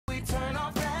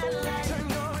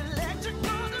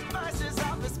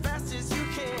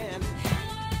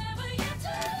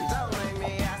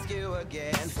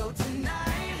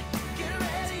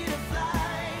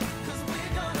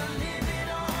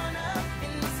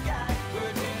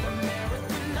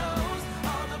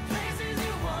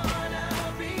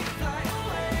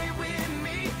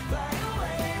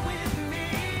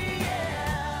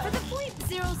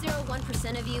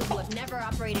you who have never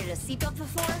operated a seatbelt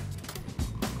before?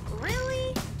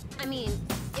 Really? I mean,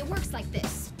 it works like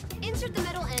this. Insert the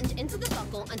metal end into the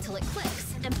buckle until it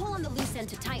clicks, and pull on the loose end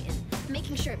to tighten,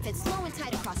 making sure it fits slow and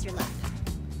tight across your lap.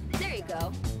 There you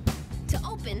go. To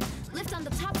open, lift on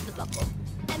the top of the buckle.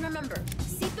 And remember,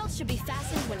 seatbelts should be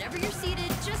fastened whenever you're seated,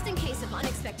 just in case of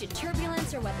unexpected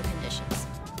turbulence or weather conditions.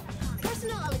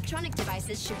 Personal electronic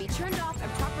devices should be turned off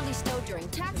and properly stowed during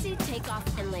taxi, takeoff,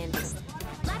 and landing.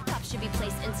 Laptops should be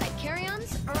placed inside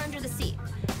carry-ons or under the seat,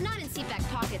 not in seat back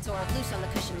pockets or loose on the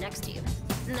cushion next to you.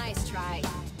 Nice try.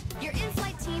 Your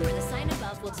in-flight team or the sign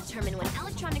above will determine when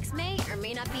electronics may or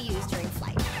may not be used during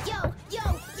flight. Yo,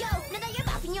 yo, yo, now that you're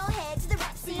bopping your head to the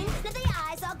rap scene, now that your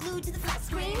eyes are glued to the flat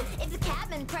screen, if the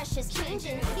cabin pressure's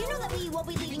changing, you know that we won't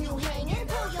be leaving you hanging.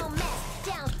 Pull your mask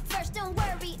down, first don't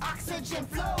worry, oxygen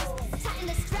flows. Tighten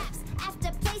the straps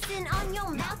after placing on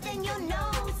your mouth and your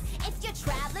nose. If you're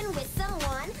traveling with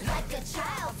someone, like a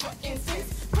child for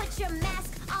instance, put your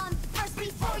mask on first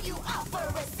before you offer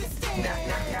assistance.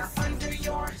 Now, under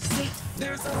your seat,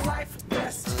 there's a life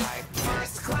vest.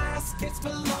 First class, it's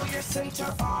below your center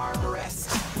armrest.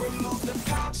 Remove the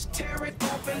pouch, tear it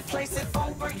open, place it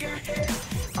over your head.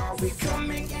 Are we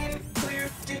coming in clear?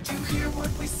 Did you hear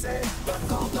what we said?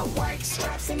 Buckle the white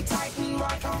straps and tighten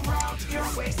right around your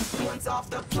waist. Once off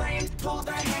the plane, pull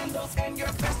the handles and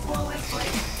your vest will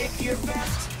inflate. If your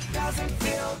vest doesn't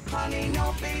feel, honey,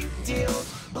 no big deal.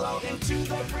 Blow into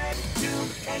the red tube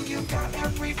and you got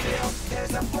every feel.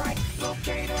 There's a bright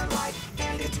locator light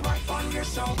and it's right on your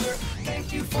shoulder.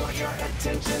 Thank you for your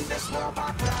attention, this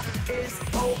robot rap is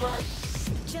over.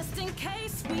 Just in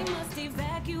case we must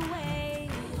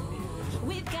evacuate,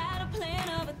 we've got a plan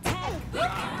of attack. We've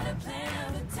got a plan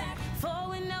of attack.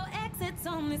 Forward, no exits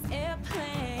on this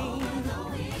airplane.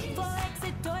 Four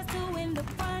exit doors, two in the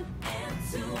front and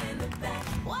two in the back.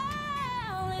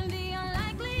 Wow, in the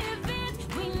unlikely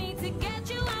event we need to get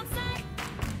you outside,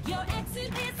 your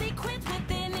exit is equipped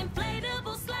with an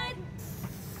inflatable slide.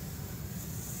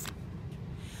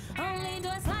 Only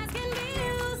door slides can be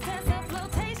used as a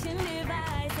flotation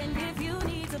device, and if you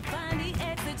need to find the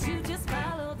exit, you just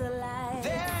follow the light.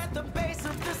 They're at the base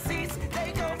of the seats,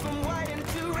 they go from white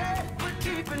into red. But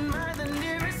keep in mind the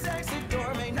nearest exit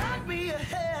door may not be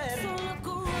ahead. So look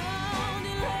around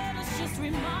and let us just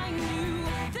remind you,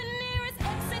 the nearest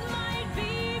exit might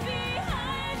be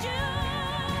behind you.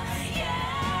 Yeah!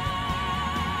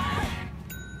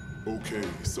 Okay,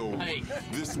 so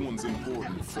this one's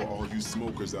important for all you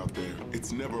smokers out there.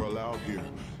 It's never allowed here,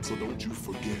 so don't you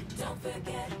forget. Don't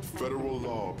forget. Federal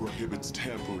law prohibits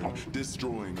tampering,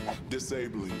 destroying,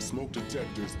 disabling smoke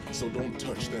detectors, so don't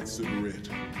touch that cigarette.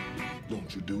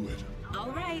 Don't you do it.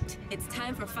 All right, it's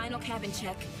time for final cabin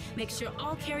check. Make sure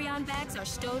all carry-on bags are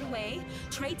stowed away,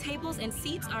 tray tables and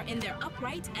seats are in their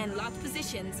upright and locked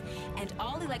positions, and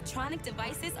all electronic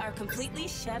devices are completely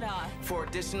shut off. For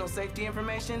additional safety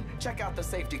information, check out the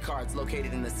safety cards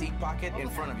located in the seat pocket in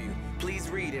front of you. Please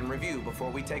read and review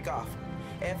before we take off.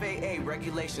 FAA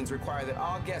regulations require that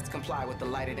all guests comply with the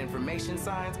lighted information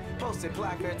signs, posted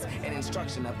placards, and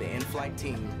instruction of the in-flight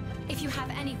team. If you have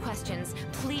any questions,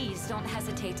 please don't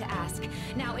hesitate to ask.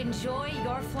 Now enjoy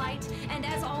your flight, and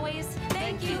as always,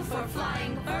 thank you for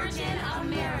flying Virgin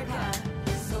America.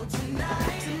 So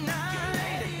tonight